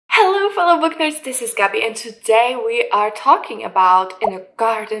Hello fellow book nerds, this is Gabby and today we are talking about In a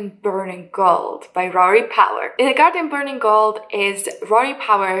Garden Burning Gold by Rory Power. In a Garden Burning Gold is Rory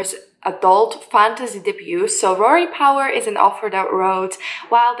Power's adult fantasy debut. So Rory Power is an author that wrote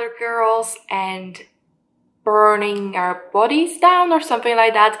Wilder Girls and Burning Our Bodies Down or something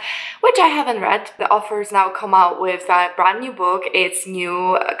like that, which I haven't read. The author's now come out with a brand new book. It's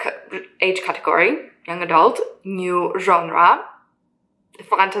new age category, young adult, new genre,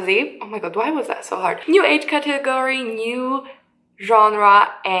 fantasy. Oh my god, why was that so hard? New age category, new genre,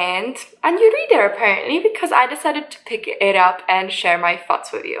 and a new reader apparently, because I decided to pick it up and share my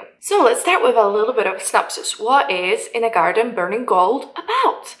thoughts with you. So let's start with a little bit of a synopsis. What is In a Garden Burning Gold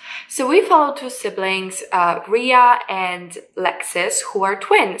about? So we follow two siblings, Rhea and Lexis, who are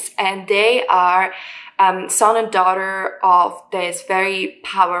twins, and they are son and daughter of this very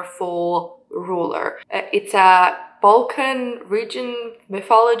powerful ruler. It's a Balkan region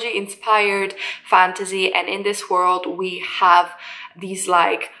mythology inspired fantasy, and in this world we have these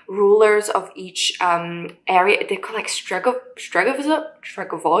like rulers of each area. They're called like Stregovoisi,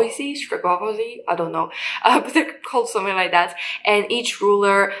 I don't know, but they're called something like that, and each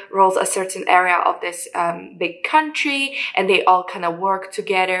ruler rules a certain area of this big country, and they all kind of work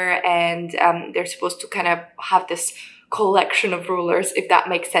together, and they're supposed to kind of have this collection of rulers, if that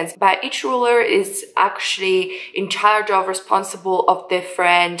makes sense. But each ruler is actually in charge of, responsible of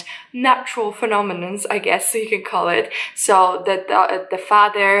different natural phenomena, I guess so you can call it. So that the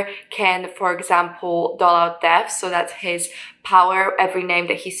father can, for example, dole out death. So that's his power. Every name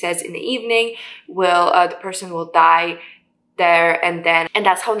that he says in the evening will the person will die there and then, and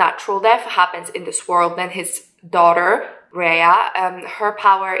that's how natural death happens in this world. Then his daughter Rhea, her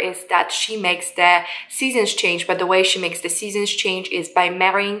power is that she makes the seasons change, but the way she makes the seasons change is by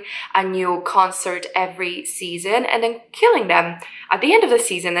marrying a new consort every season and then killing them at the end of the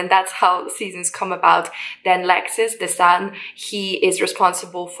season, and that's how seasons come about. Then Lexis, the son, he is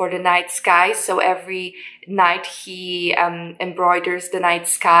responsible for the night sky, so every night he embroiders the night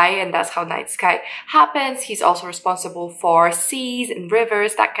sky, and that's how night sky happens. He's also responsible for seas and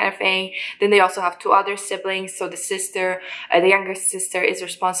rivers, that kind of thing. Then they also have two other siblings. So the sister, the younger sister, is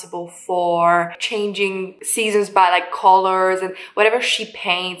responsible for changing seasons by like colors, and whatever she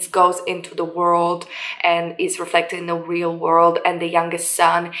paints goes into the world and is reflected in the real world. And the youngest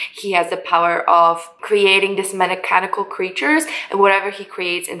son, he has the power of creating these mechanical creatures, and whatever he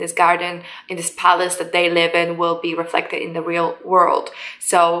creates in this garden, in this palace that they live in, will be reflected in the real world.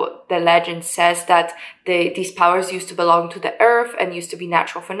 So the legend says that these powers used to belong to the earth and used to be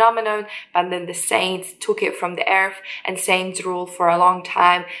natural phenomenon, but then the saints took it from the earth, and saints ruled for a long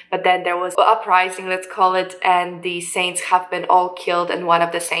time. But then there was an uprising, let's call it, and the saints have been all killed, and one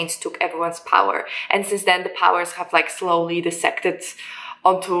of the saints took everyone's power. And since then the powers have like slowly dissected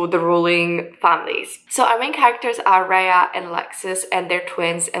onto the ruling families. So our main characters are Rhea and Lexis, and they're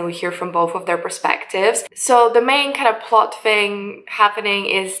twins, and we hear from both of their perspectives. So the main kind of plot thing happening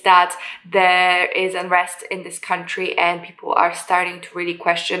is that there is unrest in this country, and people are starting to really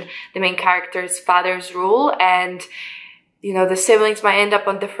question the main character's father's rule, and you know, the siblings might end up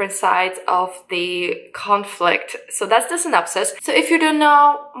on different sides of the conflict. So that's the synopsis. So if you don't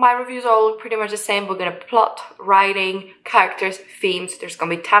know, my reviews all look pretty much the same. We're gonna plot, writing, characters, themes. There's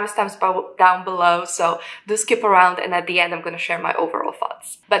gonna be timestamps down below, so do skip around, and at the end I'm gonna share my overall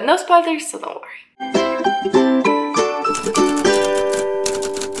thoughts. But no spoilers, so don't worry.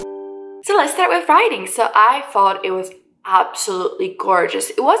 So let's start with writing. So I thought it was absolutely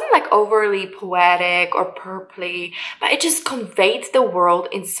gorgeous. It wasn't like overly poetic or purpley, but it just conveyed the world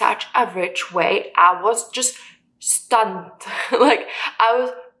in such a rich way. I was just stunned. Like, I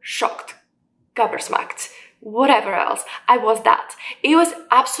was shocked, gobsmacked, whatever else. I was that. It was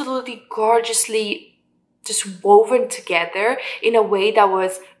absolutely gorgeously just woven together in a way that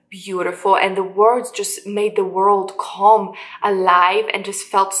was beautiful, and the words just made the world come alive and just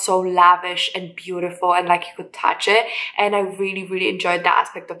felt so lavish and beautiful, and like you could touch it. And I really enjoyed that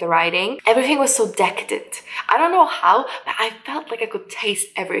aspect of the writing. Everything was so decadent. I don't know how, but I felt like I could taste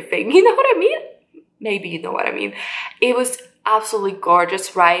everything. You know what I mean? Maybe you know what I mean. It was absolutely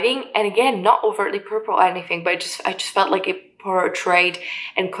gorgeous writing, and again, not overtly purple or anything, but I just felt like it portrayed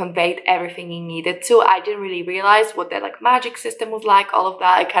and conveyed everything you needed to. I didn't really realize what that like magic system was like, all of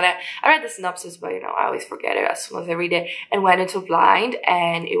that. I read the synopsis, but you know, I always forget it as soon as I read it, and went into blind,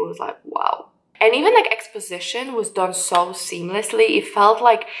 and it was like, wow. And even like exposition was done so seamlessly. It felt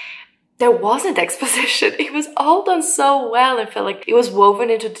like there wasn't exposition. It was all done so well. It felt like it was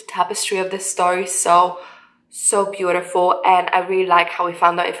woven into the tapestry of the story so so beautiful, and I really like how we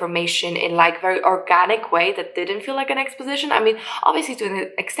found that information in like very organic way that didn't feel like an exposition. I mean, obviously to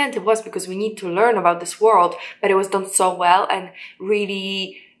an extent it was, because we need to learn about this world, but it was done so well and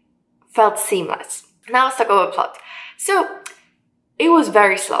really felt seamless. Now let's talk about plot. So it was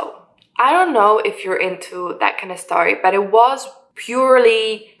very slow. I don't know if you're into that kind of story, but it was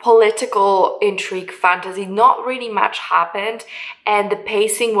purely political intrigue fantasy. Not really much happened, and the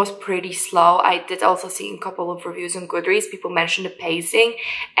pacing was pretty slow. I did also see a couple of reviews on Goodreads, people mentioned the pacing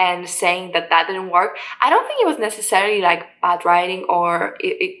and saying that that didn't work. I don't think it was necessarily like bad writing or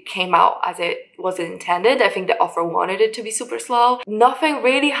it came out as it wasn't intended. I think the author wanted it to be super slow. Nothing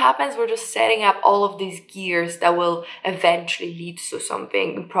really happens. We're just setting up all of these gears that will eventually lead to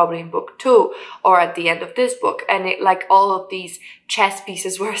something, probably in book 2 or at the end of this book. And it, like, all of these chess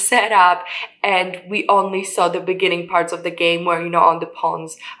pieces were set up, and we only saw the beginning parts of the game where, you know, on the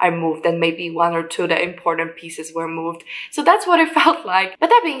pawns are moved and maybe 1 or 2 the important pieces were moved. So that's what it felt like. But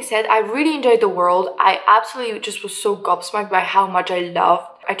that being said, I really enjoyed the world. I absolutely just was so gobsmacked by how much I loved.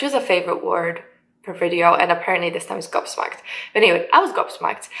 I chose a favorite word per video, and apparently this time it's gobsmacked. But anyway, I was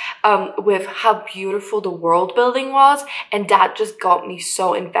gobsmacked with how beautiful the world building was, and that just got me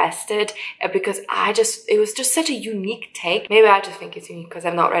so invested because it was just such a unique take. Maybe I just think it's unique because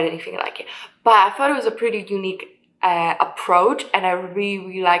I've not read anything like it, but I thought it was a pretty unique approach, and I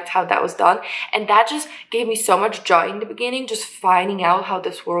really liked how that was done, and that just gave me so much joy in the beginning, just finding out how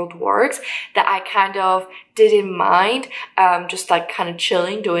this world works, that I kind of didn't mind just like kind of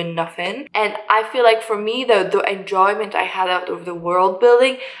chilling, doing nothing. And I feel like for me, the enjoyment I had out of the world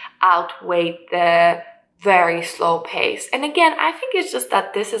building outweighed the very slow pace. And again, I think it's just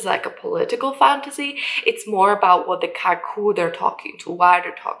that this is like a political fantasy. It's more about what the character, who they're talking to, why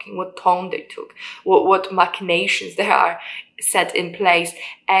they're talking, what tone they took, what machinations there are set in place.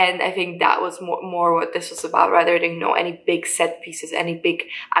 And I think that was more what this was about, rather than, you know, any big set pieces, any big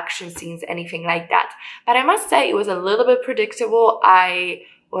action scenes, anything like that. But I must say it was a little bit predictable. I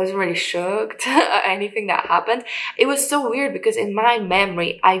wasn't really shocked at anything that happened. It was so weird because in my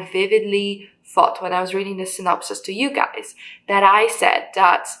memory, I vividly thought when I was reading the synopsis to you guys that I said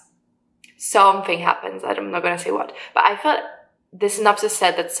that something happens. I'm not going to say what, but I thought the synopsis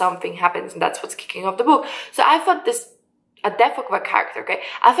said that something happens and that's what's kicking off the book. So I thought a death of a character, okay?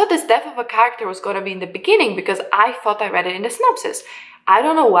 I thought this death of a character was going to be in the beginning because I thought I read it in the synopsis. I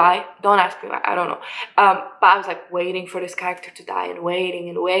don't know why. Don't ask me why. I don't know. But I was like waiting for this character to die and waiting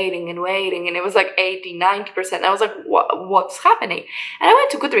and waiting and waiting. And it was like 80, 90%. I was like, what's happening? And I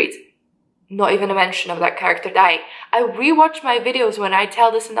went to Goodreads. Not even a mention of that character dying. I rewatch my videos when I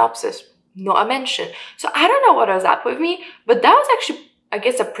tell the synopsis. Not a mention. So I don't know what was up with me. But that was actually, I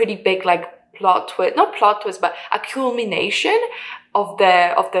guess, a pretty big like plot twist. Not plot twist, but a culmination of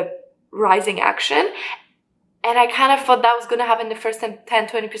the rising action. And I kind of thought that was going to happen the first 10,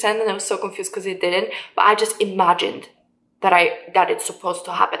 20%, and I was so confused because it didn't. But I just imagined that it's supposed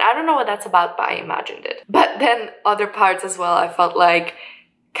to happen. I don't know what that's about, but I imagined it. But then other parts as well, I felt like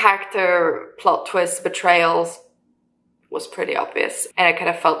character plot twists, betrayals was pretty obvious. And I kind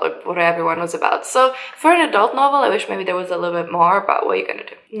of felt like what everyone was about. So for an adult novel, I wish maybe there was a little bit more, but what are you going to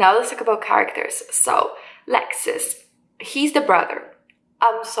do? Now let's talk about characters. So Lexus, he's the brother.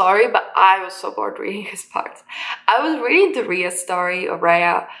 I'm sorry, but I was so bored reading his parts. I was reading the Rhea story, or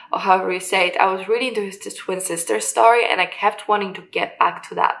Rhea, or however you say it. I was reading his twin sister story, and I kept wanting to get back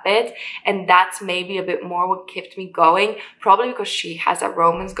to that bit. And that's maybe a bit more what kept me going, probably because she has a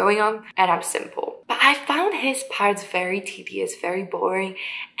romance going on, and I'm simple. But I found his parts very tedious, very boring,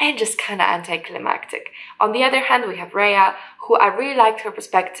 and just kind of anticlimactic. On the other hand, we have Rhea, who I really liked her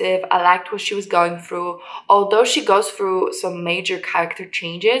perspective. I liked what she was going through, although she goes through some major character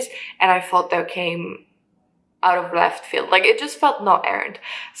changes, and I thought that came out of left field. Like, it just felt not earned.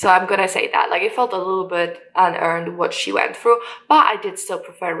 So I'm gonna say that. Like, it felt a little bit unearned what she went through, but I did still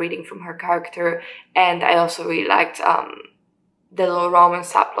prefer reading from her character, and I also really liked the little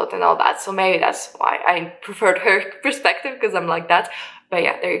romance subplot and all that. So maybe that's why I preferred her perspective, because I'm like that. But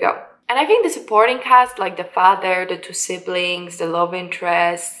yeah, there you go. And I think the supporting cast, like the father, the 2 siblings, the love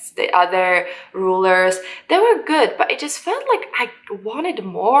interests, the other rulers, they were good, but it just felt like I wanted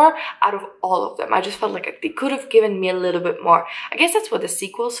more out of all of them. I just felt like they could have given me a little bit more. I guess that's what the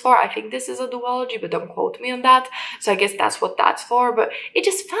sequel's for. I think this is a duology, but don't quote me on that. So I guess that's what that's for, but it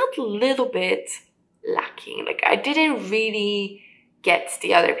just felt a little bit lacking. Like, I didn't really get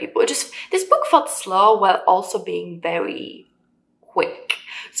the other people. This book felt slow while also being very quick.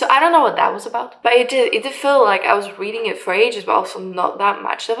 So I don't know what that was about, but it did feel like I was reading it for ages, but also not that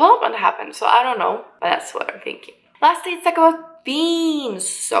much development happened. So I don't know, but that's what I'm thinking. Lastly, let's talk about themes.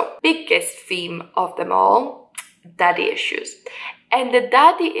 So biggest theme of them all, daddy issues. And the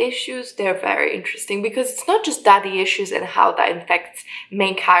daddy issues, they're very interesting because it's not just daddy issues and how that affects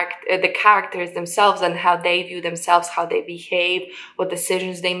the characters themselves and how they view themselves, how they behave, what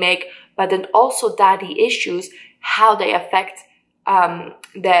decisions they make, but then also daddy issues, how they affect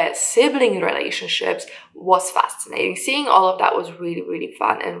the sibling relationships was fascinating. Seeing all of that was really, really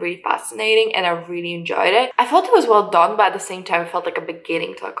fun and really fascinating, and I really enjoyed it. I felt it was well done, but at the same time, it felt like a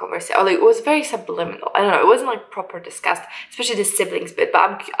beginning to a conversation. Like, it was very subliminal. I don't know, it wasn't like proper discussed, especially the siblings bit,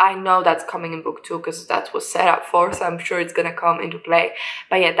 but I know that's coming in book 2 because that was set up for, so I'm sure it's gonna come into play.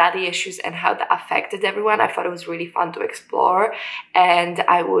 But yeah, daddy issues and how that affected everyone, I thought it was really fun to explore, and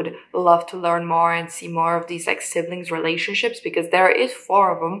I would love to learn more and see more of these like siblings relationships, because there is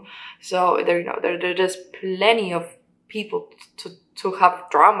 4 of them, so there, you know, there's plenty of people to have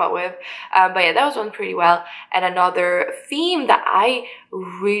drama with. But yeah, that was one pretty well. And another theme that I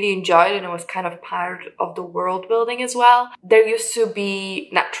really enjoyed, and it was kind of part of the world building as well, there used to be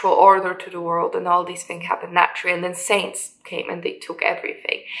natural order to the world and all these things happened naturally, and then saints came and they took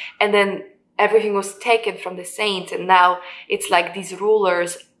everything, and then everything was taken from the saints, and now it's like these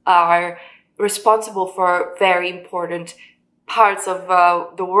rulers are responsible for very important parts of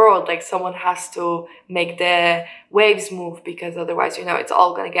the world. Like, someone has to make the waves move, because otherwise, you know, it's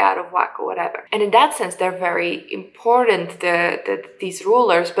all gonna get out of whack or whatever. And in that sense, they're very important, these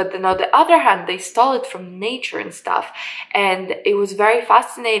rulers. But then on the other hand, they stole it from nature and stuff. And it was very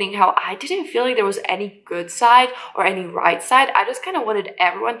fascinating how I didn't feel like there was any good side or any right side. I just kind of wanted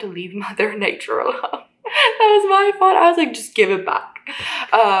everyone to leave Mother Nature alone. That was my thought. I was like, just give it back.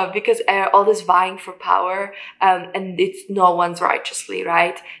 Because all this vying for power, and it's no one's righteously,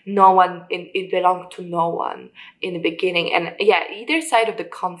 right? No one, it belonged to no one in the beginning. And yeah, either side of the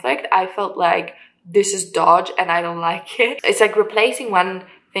conflict, I felt like this is dodge and I don't like it. It's like replacing one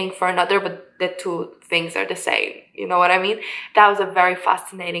thing for another, but the 2 things are the same. You know what I mean? That was a very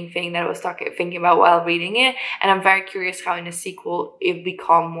fascinating thing that I was thinking about while reading it, and I'm very curious how in the sequel it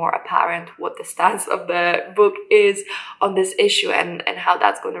become more apparent what the stance of the book is on this issue, and how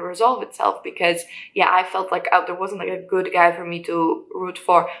that's going to resolve itself. Because yeah, I felt like there wasn't like a good guy for me to root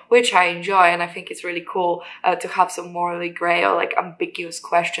for, which I enjoy, and I think it's really cool to have some morally gray or like ambiguous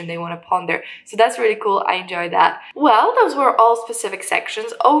question they want to ponder. So that's really cool. I enjoy that. Well, those were all specific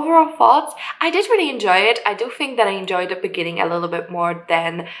sections. Overall thoughts, I did really enjoy it. I do think that I enjoyed the beginning a little bit more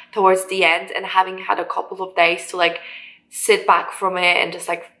than towards the end, and having had a couple of days to like sit back from it and just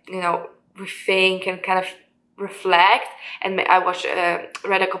like, you know, rethink and kind of reflect. And I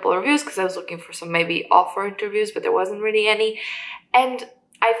read a couple of reviews because I was looking for some maybe author interviews, but there wasn't really any. And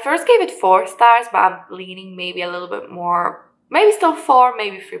I first gave it 4 stars, but I'm leaning maybe a little bit more, maybe still 4,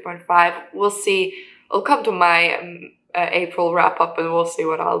 maybe 3.5. We'll see. I'll come to my April wrap up and we'll see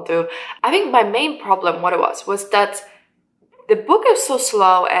what I'll do. I think my main problem, what it was that the book is so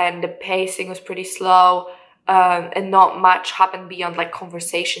slow and the pacing was pretty slow, and not much happened beyond like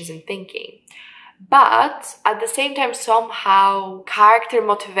conversations and thinking. But at the same time, somehow character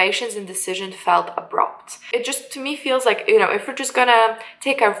motivations and decisions felt abrupt. It just, to me, feels like, you know, if we're just gonna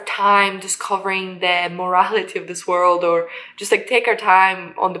take our time discovering the morality of this world, or just like take our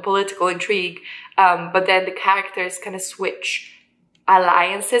time on the political intrigue, but then the characters kind of switch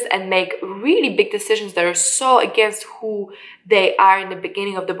alliances and make really big decisions that are so against who they are in the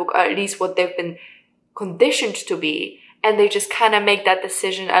beginning of the book, or at least what they've been conditioned to be, and they just kind of make that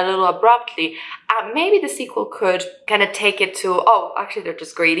decision a little abruptly. Maybe the sequel could kind of take it to, oh, actually they're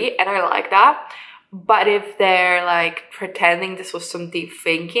just greedy, and I like that. But if they're like pretending this was some deep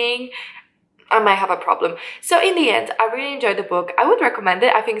thinking, I might have a problem. So in the end, I really enjoyed the book. I would recommend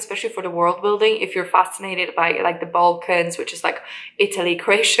it, I think, especially for the world building. If you're fascinated by like the Balkans, which is like Italy,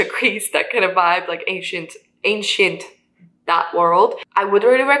 Croatia, Greece, that kind of vibe, like ancient that world, I would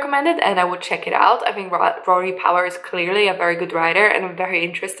really recommend it and I would check it out. I think Rory Power is clearly a very good writer, and I'm very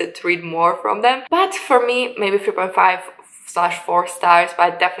interested to read more from them. But for me, maybe 3.5/4 stars, but I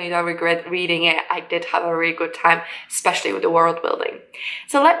definitely don't regret reading it. I did have a really good time, especially with the world building.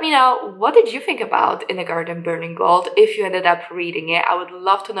 So let me know, what did you think about In the Garden Burning Gold if you ended up reading it? I would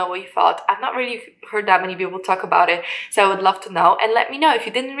love to know what you thought. I've not really heard that many people talk about it, so I would love to know. And let me know if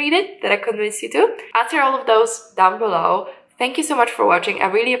you didn't read it, that I convinced you to. Answer all of those down below. Thank you so much for watching. I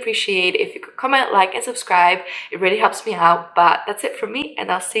really appreciate if you could comment, like, and subscribe. It really helps me out. But that's it from me, and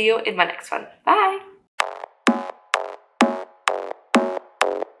I'll see you in my next one. Bye!